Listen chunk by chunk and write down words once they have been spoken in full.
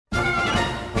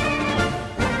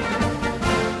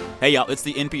Hey, y'all, it's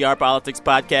the NPR Politics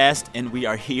Podcast, and we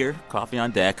are here, coffee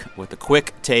on deck, with a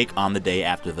quick take on the day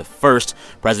after the first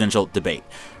presidential debate.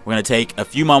 We're going to take a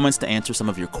few moments to answer some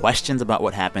of your questions about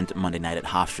what happened Monday night at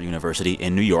Hofstra University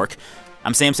in New York.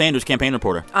 I'm Sam Sanders, campaign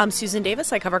reporter. I'm Susan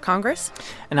Davis. I cover Congress.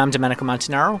 And I'm Domenico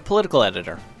Montanaro, political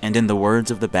editor. And in the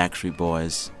words of the Backstreet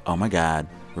Boys, oh my God,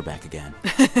 we're back again. I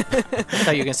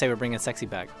thought you were going to say we're bringing sexy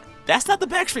back. That's not the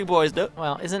Backstreet Boys, though.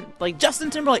 Well, isn't, like, Justin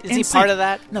Timberlake. Is he part of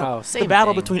that? No. Oh, same the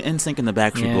battle thing. between NSYNC and the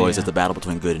Backstreet Boys is the battle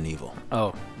between good and evil.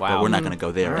 Oh, wow. But we're not going to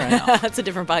go there right now. That's a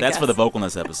different podcast. That's for the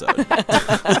Vocalness episode.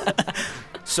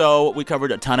 So we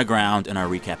covered a ton of ground in our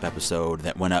recap episode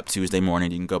that went up Tuesday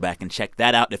morning. You can go back and check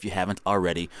that out if you haven't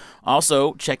already.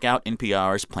 Also, check out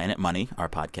NPR's Planet Money, our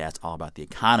podcast all about the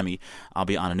economy. I'll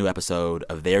be on a new episode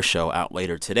of their show out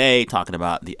later today talking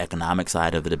about the economic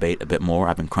side of the debate a bit more.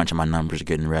 I've been crunching my numbers,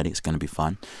 getting ready. It's going to be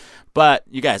fun. But,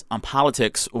 you guys, on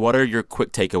politics, what are your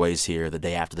quick takeaways here the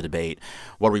day after the debate?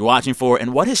 What are we watching for?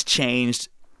 And what has changed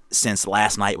since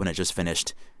last night when it just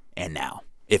finished and now,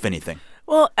 if anything?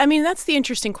 Well, I mean, that's the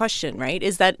interesting question, right,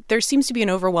 is that there seems to be an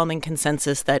overwhelming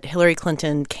consensus that Hillary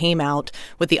Clinton came out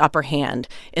with the upper hand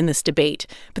in this debate.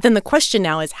 But then the question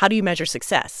now is, how do you measure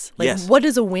success? Like, yes. What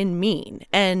does a win mean?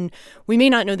 And we may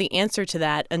not know the answer to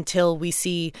that until we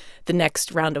see the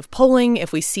next round of polling,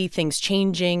 if we see things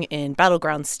changing in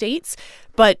battleground states.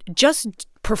 But just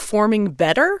performing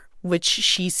better, which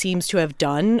she seems to have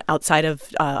done outside of,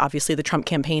 obviously, the Trump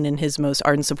campaign and his most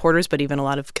ardent supporters, but even a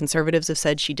lot of conservatives have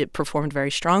said she performed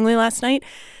very strongly last night.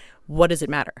 What does it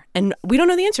matter? And we don't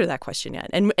know the answer to that question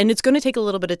yet. And it's going to take a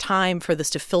little bit of time for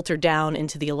this to filter down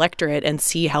into the electorate and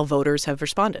see how voters have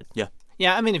responded. Yeah.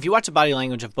 Yeah, I mean, if you watch the body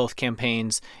language of both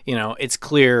campaigns, it's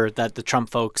clear that the Trump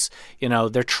folks,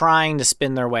 they're trying to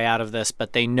spin their way out of this,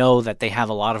 but they know that they have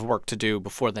a lot of work to do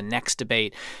before the next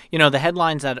debate. The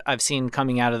headlines that I've seen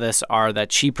coming out of this are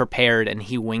that she prepared and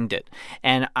he winged it.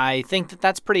 And I think that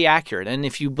that's pretty accurate. And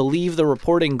if you believe the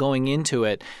reporting going into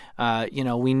it,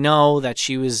 we know that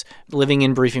she was living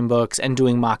in briefing books and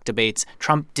doing mock debates.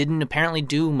 Trump didn't apparently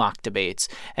do mock debates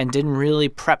and didn't really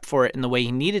prep for it in the way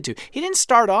he needed to. He didn't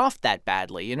start off that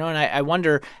badly, and I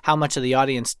wonder how much of the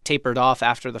audience tapered off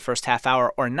after the first half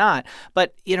hour or not.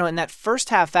 But, in that first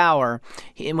half hour,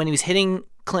 when he was hitting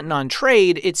Clinton on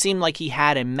trade, it seemed like he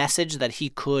had a message that he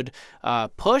could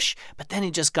push, but then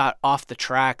he just got off the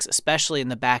tracks, especially in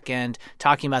the back end,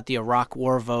 talking about the Iraq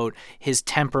war vote, his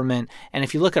temperament. And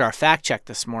if you look at our fact check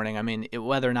this morning, I mean,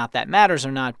 whether or not that matters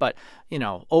or not, but,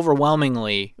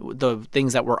 overwhelmingly, the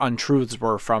things that were untruths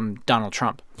were from Donald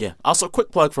Trump. Yeah. Also,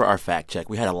 quick plug for our fact check.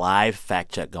 We had a live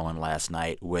fact check going last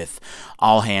night with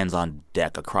all hands on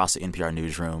deck across the NPR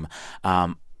newsroom.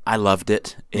 I loved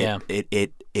it.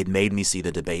 It made me see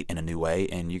the debate in a new way,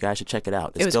 and you guys should check it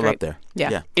out. It's still great. up there.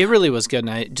 Yeah. It really was good, and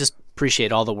I just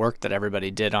appreciate all the work that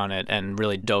everybody did on it and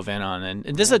really dove in on it.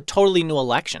 And this is a totally new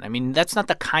election. I mean, that's not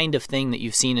the kind of thing that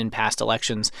you've seen in past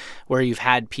elections where you've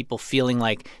had people feeling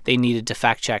like they needed to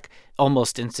fact check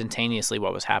almost instantaneously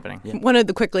what was happening. Yeah. One of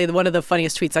the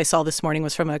funniest tweets I saw this morning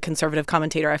was from a conservative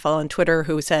commentator I follow on Twitter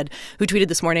who tweeted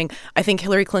this morning, "I think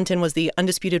Hillary Clinton was the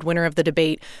undisputed winner of the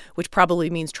debate, which probably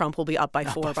means Trump will be up by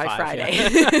 4 by Friday."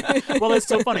 Yeah. Well, it's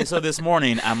so funny. So this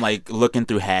morning, I'm looking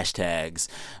through hashtags.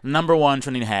 Number one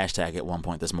trending hashtag at one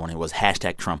point this morning was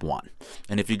hashtag Trump won.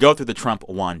 And if you go through the Trump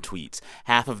won tweets,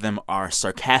 half of them are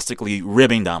sarcastically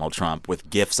ribbing Donald Trump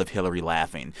with gifs of Hillary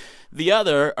laughing. The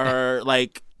other are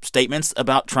statements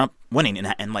about Trump winning and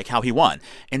how he won.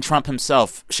 And Trump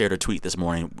himself shared a tweet this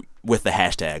morning with the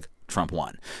hashtag Trump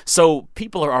won. So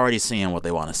people are already seeing what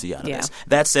they want to see out of this.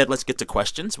 That said, let's get to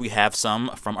questions. We have some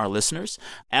from our listeners.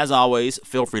 As always,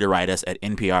 feel free to write us at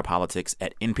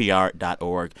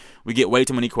nprpolitics@npr.org. We get way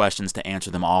too many questions to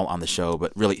answer them all on the show,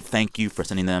 but really thank you for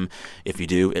sending them. If you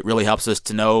do, it really helps us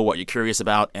to know what you're curious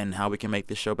about and how we can make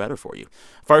this show better for you.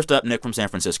 First up, Nick from San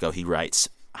Francisco. He writes,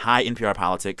 "Hi, NPR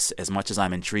Politics. As much as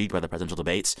I'm intrigued by the presidential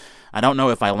debates, I don't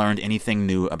know if I learned anything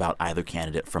new about either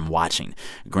candidate from watching.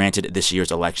 Granted, this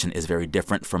year's election is very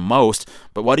different from most,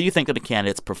 but what do you think of the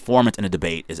candidate's performance in a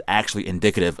debate is actually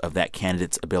indicative of that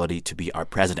candidate's ability to be our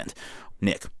president?"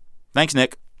 Nick. Thanks,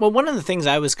 Nick. Well, one of the things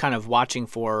I was kind of watching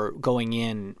for going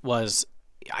in was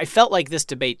I felt like this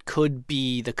debate could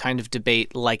be the kind of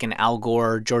debate like an Al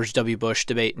Gore, George W. Bush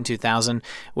debate in 2000,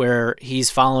 where he's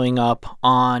following up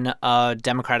on a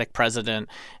Democratic president.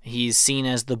 He's seen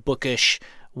as the bookish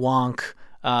wonk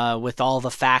with all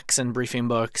the facts and briefing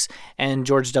books. And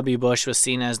George W. Bush was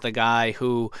seen as the guy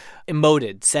who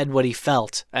emoted, said what he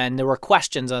felt. And there were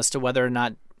questions as to whether or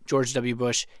not George W.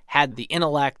 Bush had the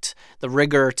intellect, the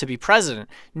rigor to be president.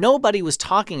 Nobody was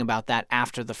talking about that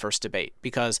after the first debate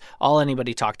because all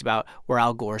anybody talked about were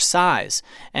Al Gore's size.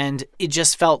 And it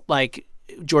just felt like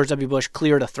George W. Bush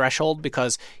cleared a threshold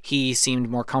because he seemed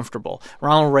more comfortable.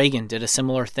 Ronald Reagan did a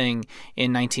similar thing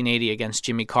in 1980 against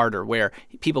Jimmy Carter, where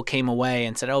people came away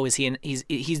and said, "Oh,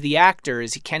 he's the actor?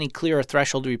 Can he clear a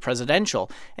threshold to be presidential?"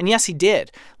 And yes, he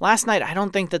did. Last night, I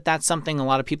don't think that that's something a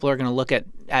lot of people are going to look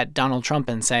at Donald Trump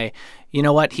and say, you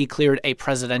know what, he cleared a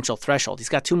presidential threshold. He's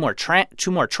got two more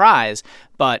tries,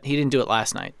 but he didn't do it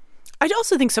last night. I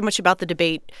also think so much about the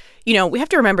debate. We have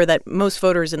to remember that most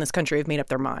voters in this country have made up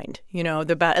their mind.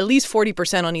 About at least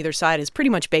 40% on either side is pretty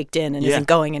much baked in and isn't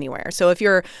going anywhere. So if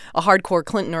you're a hardcore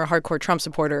Clinton or a hardcore Trump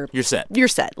supporter, you're set. You're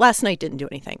set. Last night didn't do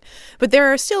anything. But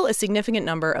there are still a significant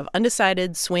number of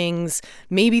undecided swings,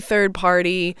 maybe third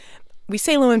party. We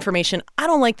say low information. I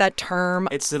don't like that term.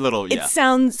 It's a little, It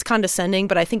sounds condescending,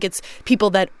 but I think it's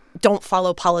people that don't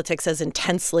follow politics as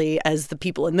intensely as the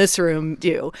people in this room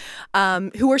do,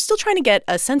 who are still trying to get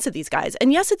a sense of these guys.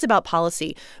 And yes, it's about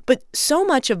policy, but so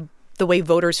much of the way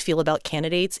voters feel about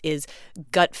candidates is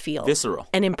gut feel. Visceral.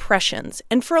 And impressions.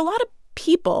 And for a lot of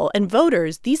people and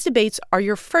voters, these debates are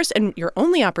your first and your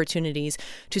only opportunities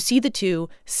to see the two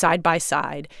side by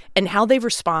side and how they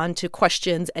respond to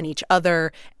questions and each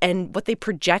other, and what they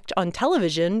project on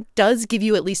television does give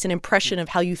you at least an impression of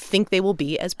how you think they will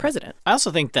be as president. I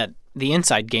also think that the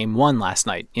inside game won last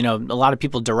night. A lot of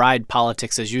people deride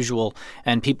politics as usual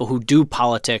and people who do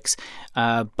politics,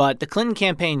 but the Clinton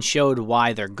campaign showed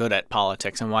why they're good at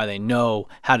politics and why they know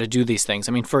how to do these things.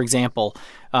 I mean, for example,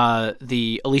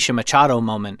 the Alicia Machado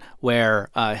moment where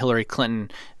Hillary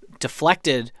Clinton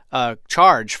deflected a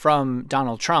charge from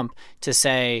Donald Trump to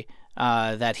say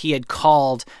that he had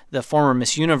called the former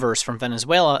Miss Universe from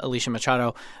Venezuela, Alicia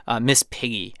Machado, Miss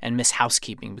Piggy and Miss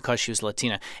Housekeeping because she was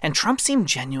Latina. And Trump seemed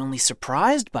genuinely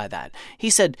surprised by that.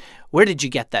 He said, "Where did you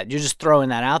get that? You're just throwing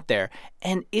that out there."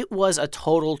 And it was a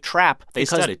total trap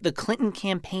because the Clinton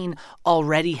campaign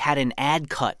already had an ad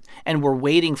cut and were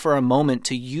waiting for a moment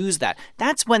to use that.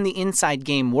 That's when the inside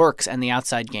game works and the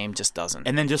outside game just doesn't.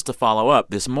 And then just to follow up,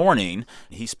 this morning,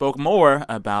 he spoke more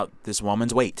about this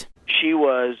woman's weight. She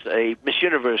was a Miss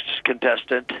Universe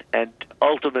contestant and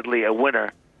ultimately a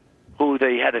winner who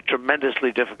they had a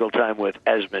tremendously difficult time with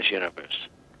as Miss Universe.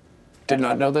 Did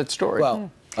not know that story.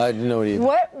 Well, I didn't know it either.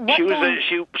 What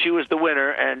she was the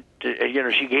winner, and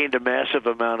she gained a massive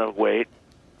amount of weight,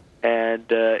 and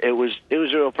it was a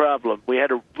real problem. We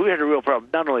had a real problem.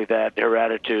 Not only that, her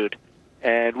attitude,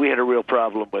 and we had a real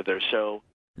problem with her. So.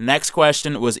 Next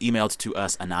question was emailed to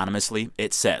us anonymously.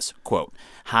 It says, quote,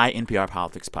 "Hi, NPR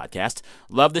Politics Podcast.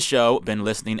 Love the show. Been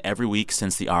listening every week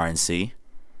since the RNC."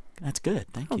 That's good.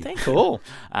 Thank you. Thank you. Cool.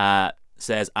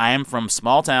 Says, "I am from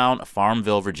small town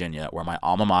Farmville, Virginia, where my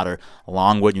alma mater,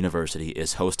 Longwood University,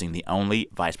 is hosting the only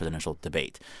vice presidential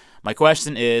debate. My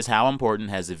question is, how important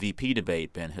has the VP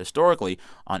debate been historically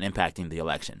on impacting the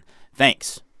election?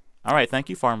 Thanks." All right. Thank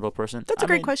you, Farmville person. That's a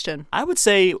great question. I would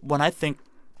say when I think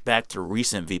back to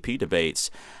recent VP debates,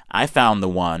 I found the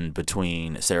one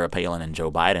between Sarah Palin and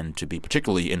Joe Biden to be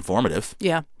particularly informative.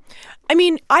 Yeah. I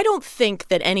mean, I don't think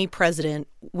that any president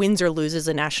wins or loses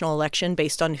a national election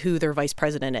based on who their vice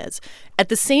president is. At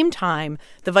the same time,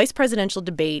 the vice presidential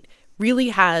debate really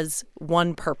has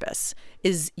one purpose,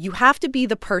 is you have to be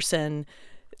the person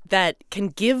that can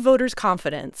give voters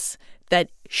confidence that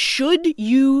should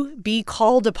you be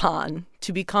called upon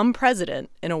to become president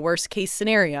in a worst case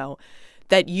scenario,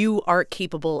 that you are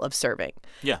capable of serving.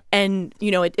 Yeah. And,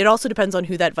 it also depends on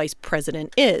who that vice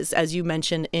president is. As you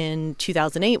mentioned in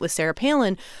 2008 with Sarah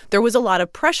Palin, there was a lot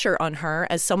of pressure on her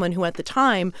as someone who at the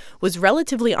time was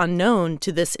relatively unknown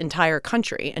to this entire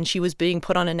country. And she was being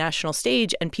put on a national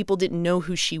stage and people didn't know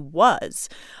who she was,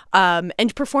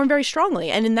 and performed very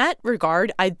strongly. And in that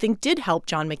regard, I think did help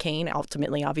John McCain.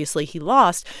 Ultimately, obviously, he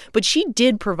lost. But she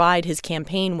did provide his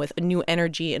campaign with a new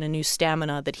energy and a new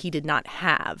stamina that he did not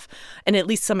have. And at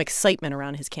least some excitement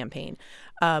around his campaign.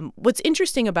 What's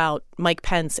interesting about Mike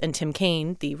Pence and Tim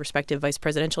Kaine, the respective vice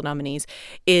presidential nominees,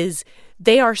 is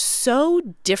they are so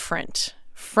different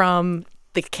from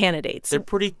the candidates. They're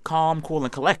pretty calm, cool,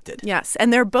 and collected. Yes,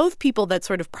 and they're both people that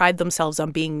sort of pride themselves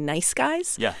on being nice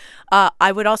guys. Yeah.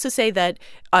 I would also say that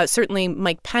certainly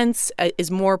Mike Pence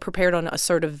is more prepared on a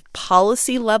sort of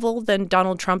policy level than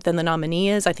Donald Trump, than the nominee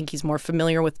is. I think he's more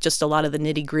familiar with just a lot of the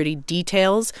nitty-gritty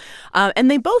details.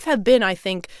 And they both have been, I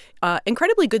think,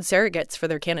 incredibly good surrogates for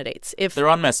their candidates. They're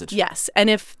on message. Yes, and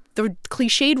if the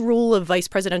cliched rule of vice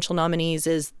presidential nominees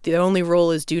is the only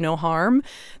rule is do no harm,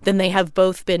 then they have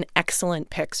both been excellent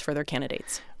picks for their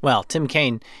candidates. Well, Tim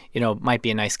Kaine, might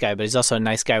be a nice guy, but he's also a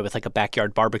nice guy with like a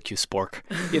backyard barbecue spork.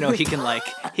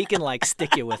 He can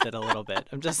stick you with it a little bit.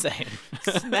 I'm just saying.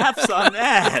 Snaps on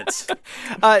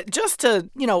that. Just to,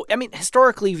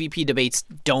 historically VP debates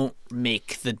don't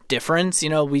make the difference.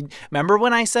 We remember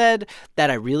when I said that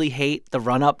I really hate the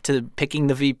run up to picking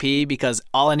the VP because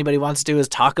all anybody wants to do is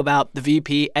talk about the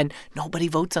VP and nobody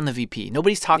votes on the VP.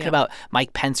 Nobody's talking about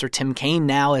Mike Pence or Tim Kaine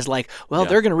now as like,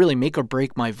 they're going to really make or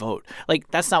break my vote. Like,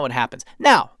 that's not what happens.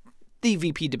 Now, the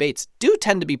VP debates do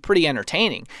tend to be pretty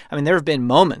entertaining. I mean, there have been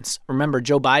moments. Remember,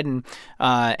 Joe Biden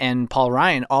and Paul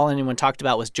Ryan, all anyone talked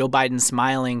about was Joe Biden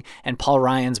smiling and Paul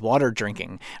Ryan's water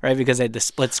drinking, right? Because they had the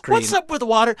split screen. What's up with the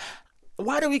water?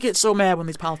 Why do we get so mad when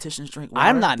these politicians drink water?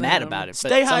 I'm not mad about it.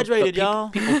 Stay hydrated, y'all.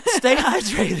 Stay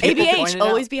hydrated. ABH,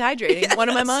 always be hydrating. Yes. One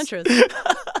of my mantras.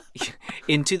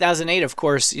 In 2008, of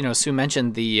course, Sue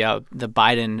mentioned the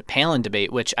Biden-Palin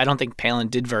debate, which I don't think Palin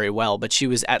did very well, but she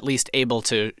was at least able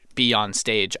to be on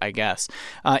stage, I guess.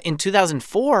 In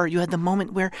 2004, you had the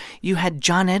moment where you had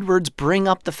John Edwards bring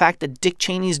up the fact that Dick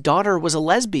Cheney's daughter was a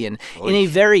lesbian in a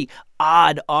very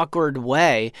odd, awkward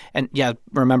way. And yeah,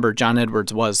 remember, John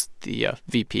Edwards was the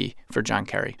VP for John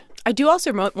Kerry. I do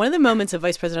also, one of the moments of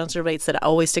vice presidential debates that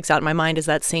always sticks out in my mind is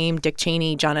that same Dick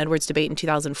Cheney, John Edwards debate in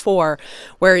 2004,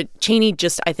 where Cheney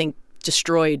just, I think,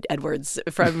 destroyed Edwards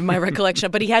from my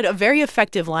recollection. But he had a very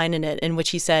effective line in it in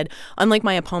which he said, unlike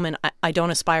my opponent, I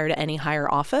don't aspire to any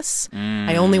higher office.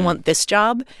 I only want this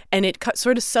job. And it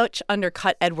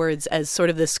undercut Edwards as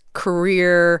sort of this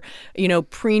career,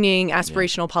 preening,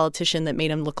 aspirational politician that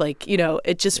made him look like,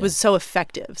 it just was so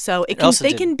effective. So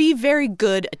they can be very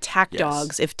good attack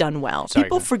dogs if done well.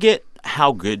 People forget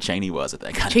how good Cheney was at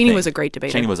that kind of thing. Cheney was a great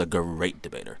debater. Cheney was a great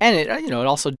debater. And it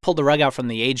also pulled the rug out from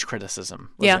the age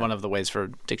criticism. Was one of the ways for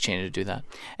Dick Cheney to do that.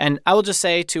 And I will just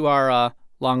say to our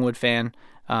Longwood fan,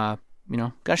 got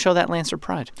to show that Lancer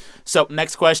pride. So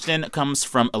next question comes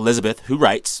from Elizabeth, who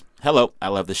writes, "Hello, I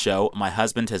love the show. My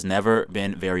husband has never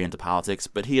been very into politics,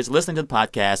 but he is listening to the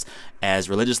podcast as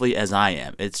religiously as I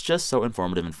am. It's just so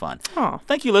informative and fun." Oh,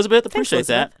 thank you, Elizabeth. Appreciate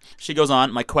Elizabeth. that. She goes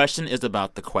on, "My question is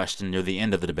about the question near the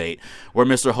end of the debate where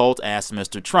Mr. Holt asked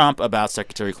Mr. Trump about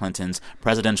Secretary Clinton's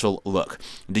presidential look.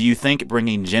 Do you think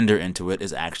bringing gender into it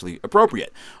is actually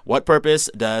appropriate? What purpose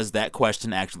does that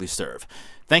question actually serve?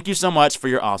 Thank you so much for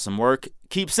your awesome work.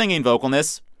 Keep singing,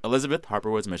 vocalness." Elizabeth,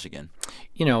 Harper Woods, Michigan.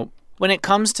 When it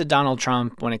comes to Donald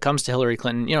Trump, when it comes to Hillary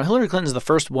Clinton, Hillary Clinton is the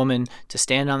first woman to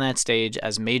stand on that stage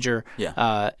as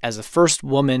as the first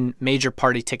woman major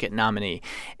party ticket nominee.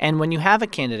 And when you have a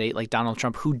candidate like Donald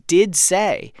Trump who did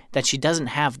say that she doesn't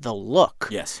have the look.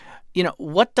 Yes.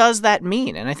 What does that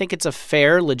mean? And I think it's a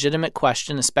fair, legitimate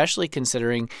question, especially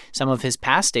considering some of his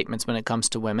past statements when it comes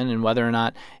to women and whether or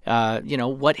not,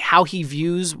 how he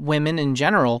views women in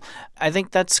general. I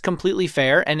think that's completely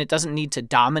fair, and it doesn't need to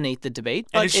dominate the debate,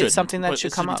 but it's something that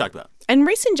should come up. Talked about. And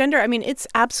race and gender, it's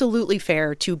absolutely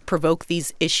fair to provoke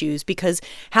these issues because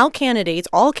how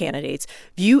all candidates,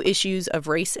 view issues of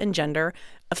race and gender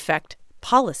affect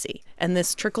policy. And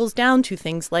this trickles down to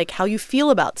things like how you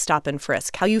feel about stop and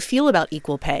frisk, how you feel about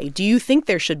equal pay. Do you think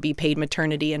there should be paid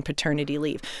maternity and paternity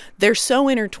leave? They're so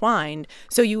intertwined.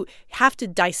 So you have to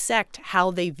dissect how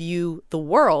they view the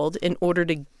world in order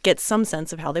to get some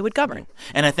sense of how they would govern.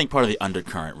 And I think part of the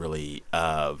undercurrent, really,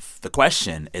 of the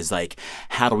question is, like,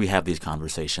 how do we have these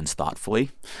conversations thoughtfully?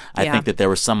 I think that there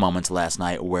were some moments last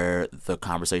night where the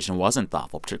conversation wasn't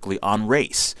thoughtful, particularly on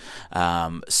race.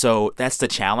 So that's the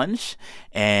challenge.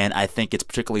 And I think it's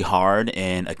particularly hard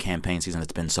in a campaign season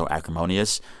that's been so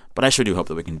acrimonious. But I sure do hope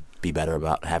that we can be better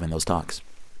about having those talks.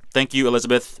 Thank you,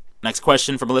 Elizabeth. Next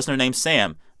question from a listener named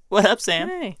Sam. What up, Sam?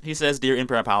 Hey. He says, "Dear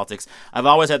NPR Politics, I've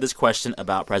always had this question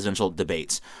about presidential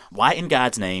debates. Why in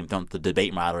God's name don't the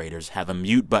debate moderators have a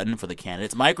mute button for the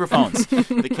candidates' microphones?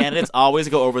 The candidates always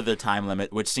go over their time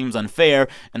limit, which seems unfair,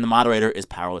 and the moderator is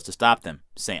powerless to stop them."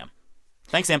 Sam.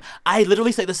 Thanks, Sam. I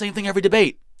literally say the same thing every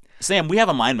debate. Sam, we have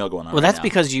a mind meld going on. Well, that's now.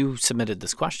 because you submitted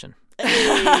this question.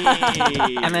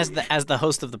 Hey. And as the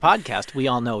host of the podcast, we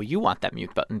all know you want that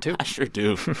mute button, too. I sure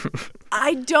do.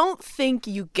 I don't think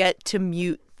you get to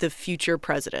mute the future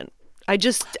president. I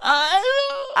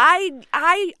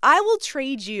will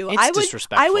trade you. It's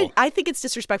disrespectful. I think it's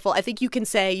disrespectful. I think you can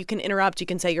interrupt, you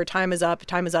can say your time is up,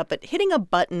 but hitting a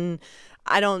button,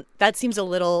 that seems a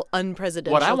little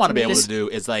unpresidential. What I want to be me. able to do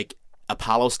is, like,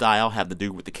 Apollo style, have the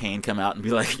dude with the cane come out and be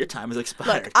like, your time is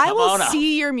expired. Look, I Come will on out."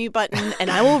 see your mute button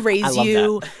and I will raise love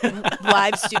you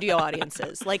live studio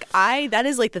audiences. Like that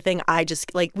is like the thing I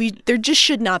just like there just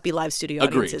should not be live studio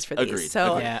Agreed. audiences for these. Agreed.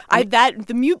 So Agreed.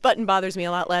 the mute button bothers me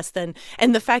a lot less than,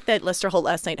 and the fact that Lester Holt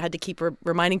last night had to keep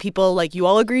reminding people like, you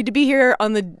all agreed to be here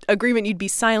on the agreement you'd be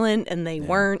silent, and they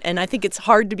weren't. And I think it's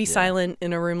hard to be silent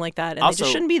in a room like that, and Also, they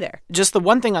just shouldn't be there. Just the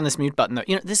one thing on this mute button, though,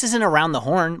 this isn't around the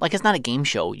horn. Like, it's not a game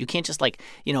show. You can't just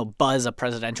buzz a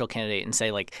presidential candidate and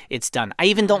say like it's done. I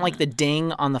even don't like the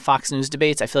ding on the Fox News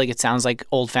debates. I feel like it sounds like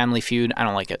old Family Feud. I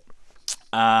don't like it.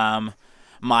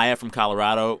 Maya from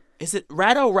Colorado. Is it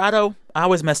Rado? I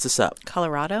always mess this up.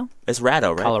 Colorado? It's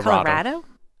Rado, right? Colorado?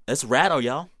 It's Rado,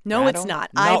 y'all. No, it's not.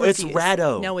 I No, it's refuse.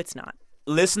 Rado. No, it's not.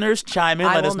 Listeners, chime in,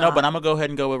 I let us will know. not. But I'm going to go ahead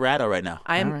and go with Rado right now.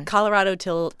 I am Colorado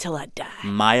till I die.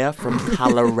 Maya from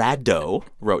Colorado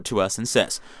wrote to us and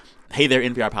says, "Hey there,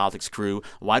 NPR Politics crew.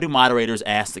 Why do moderators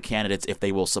ask the candidates if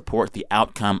they will support the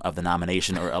outcome of the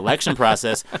nomination or election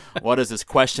process? What does this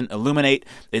question illuminate?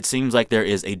 It seems like there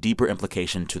is a deeper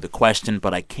implication to the question,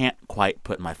 but I can't quite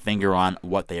put my finger on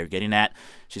what they are getting at."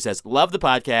 She says, "Love the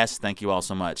podcast. Thank you all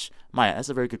so much." Maya, that's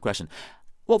a very good question.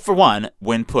 Well, for one,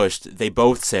 when pushed, they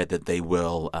both said that they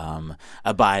will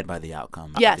abide by the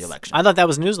outcome of the election. I thought that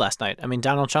was news last night. I mean,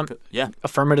 Donald Trump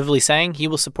affirmatively saying he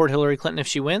will support Hillary Clinton if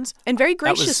she wins. And very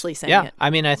graciously saying it. I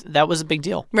mean, that was a big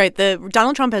deal. Right.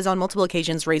 Donald Trump has on multiple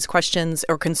occasions raised questions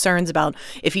or concerns about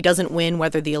if he doesn't win,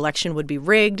 whether the election would be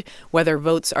rigged, whether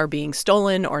votes are being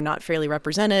stolen or not fairly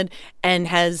represented, and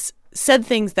has said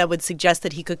things that would suggest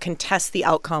that he could contest the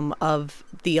outcome of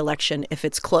the election if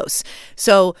it's close.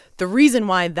 So the reason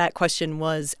why that question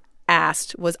was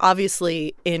asked was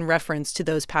obviously in reference to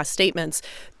those past statements.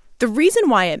 The reason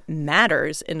why it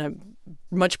matters in a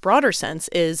much broader sense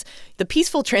is the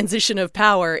peaceful transition of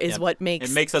power is what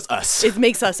makes... It makes us us. It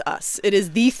makes us us. It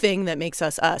is the thing that makes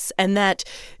us us. And that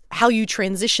how you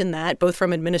transition that, both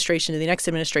from administration to the next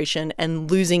administration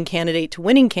and losing candidate to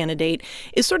winning candidate,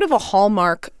 is sort of a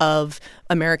hallmark of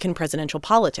American presidential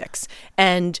politics.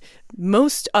 And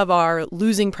most of our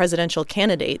losing presidential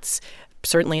candidates,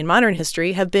 certainly in modern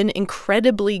history, have been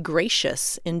incredibly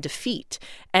gracious in defeat,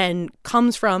 and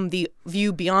comes from the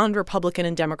view beyond Republican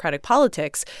and Democratic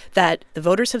politics that the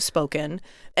voters have spoken,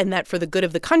 and that for the good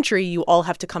of the country, you all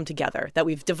have to come together, that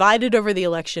we've divided over the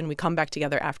election, we come back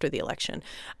together after the election.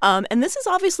 And this has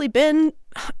obviously been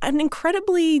an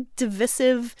incredibly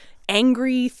divisive,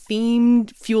 angry,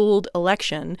 themed, fueled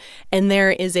election. And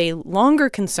there is a longer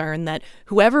concern that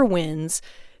whoever wins,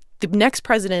 the next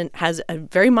president has a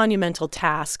very monumental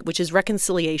task, which is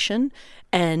reconciliation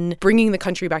and bringing the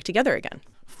country back together again.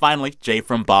 Finally, Jay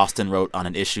from Boston wrote on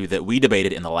an issue that we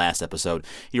debated in the last episode.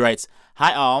 He writes,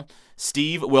 "Hi all.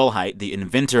 Steve Wilhite, the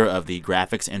inventor of the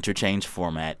graphics interchange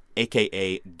format,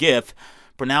 a.k.a. GIF,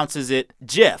 pronounces it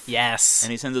GIF." Yes.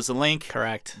 And he sends us a link.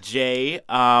 Correct. Jay,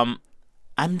 I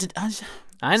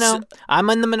know. I'm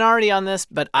in the minority on this,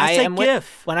 but I say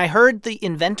GIF. When I heard the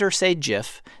inventor say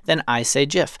GIF, then I say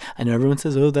GIF. I know everyone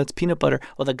says, "Oh, that's peanut butter."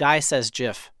 Well, the guy says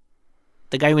GIF.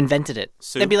 The guy who invented it.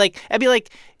 Sue? I'd be like,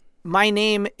 my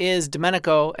name is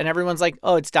Domenico, and everyone's like,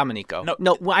 "Oh, it's Domenico."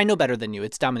 No, well, I know better than you.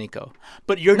 It's Domenico.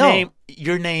 But your name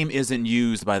isn't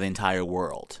used by the entire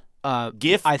world.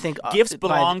 GIF. I think GIFs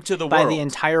belong to the by world. the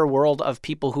entire world of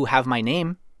people who have my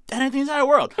name. That ain't the entire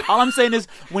world. All I'm saying is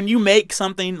when you make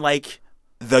something like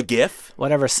the GIF,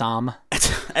 Whatever, Sam.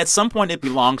 at some point it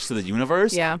belongs to the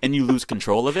universe, Yeah. and you lose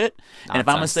control of it. And if I'm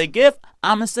gonna Nonsense. say GIF,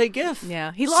 I'm gonna say GIF.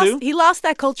 Yeah, he Sue? lost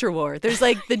that culture war. There's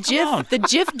like the on.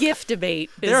 GIF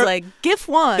debate is There are- like GIF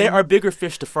won. There are bigger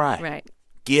fish to fry. right.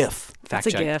 GIF. That's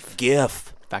a GIF.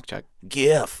 GIF. Fact check.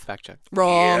 GIF. Fact check.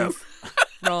 Wrong.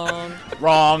 Wrong.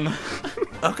 Wrong.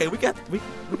 Okay, we got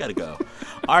to go.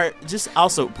 All right, just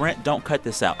also, Brent, don't cut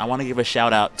this out. I want to give a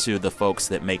shout out to the folks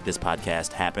that make this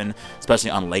podcast happen,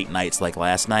 especially on late nights like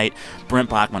last night. Brent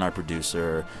Bachman, our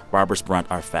producer, Barbara Sprunt,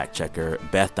 our fact checker,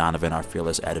 Beth Donovan, our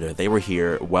fearless editor. They were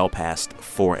here well past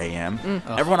 4 a.m.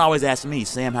 Everyone always asks me,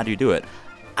 "Sam, how do you do it?"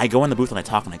 I go in the booth and I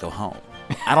talk and I go home.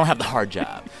 I don't have the hard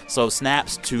job. So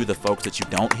snaps to the folks that you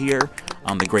don't hear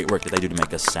on the great work that they do to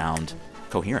make us sound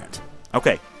coherent.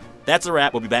 Okay. That's a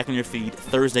wrap. We'll be back on your feed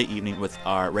Thursday evening with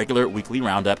our regular weekly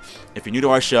roundup. If you're new to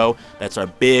our show, that's our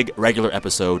big regular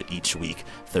episode each week,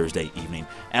 Thursday evening.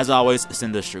 As always,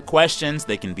 send us your questions.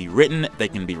 They can be written, they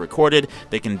can be recorded,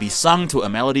 they can be sung to a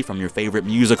melody from your favorite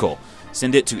musical.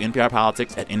 Send it to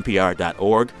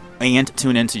nprpolitics@npr.org and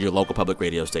tune into your local public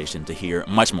radio station to hear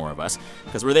much more of us,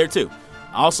 because we're there too.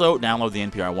 Also, download the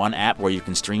NPR One app where you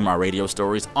can stream our radio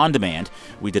stories on demand.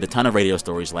 We did a ton of radio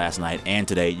stories last night and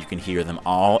today. You can hear them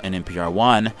all in NPR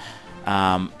One.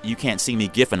 You can't see me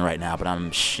gifting right now, but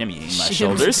I'm shimmying my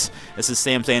shoulders. This is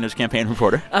Sam Sanders, campaign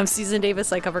reporter. I'm Susan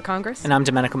Davis. I cover Congress. And I'm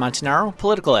Domenico Montanaro,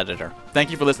 political editor.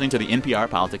 Thank you for listening to the NPR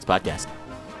Politics Podcast.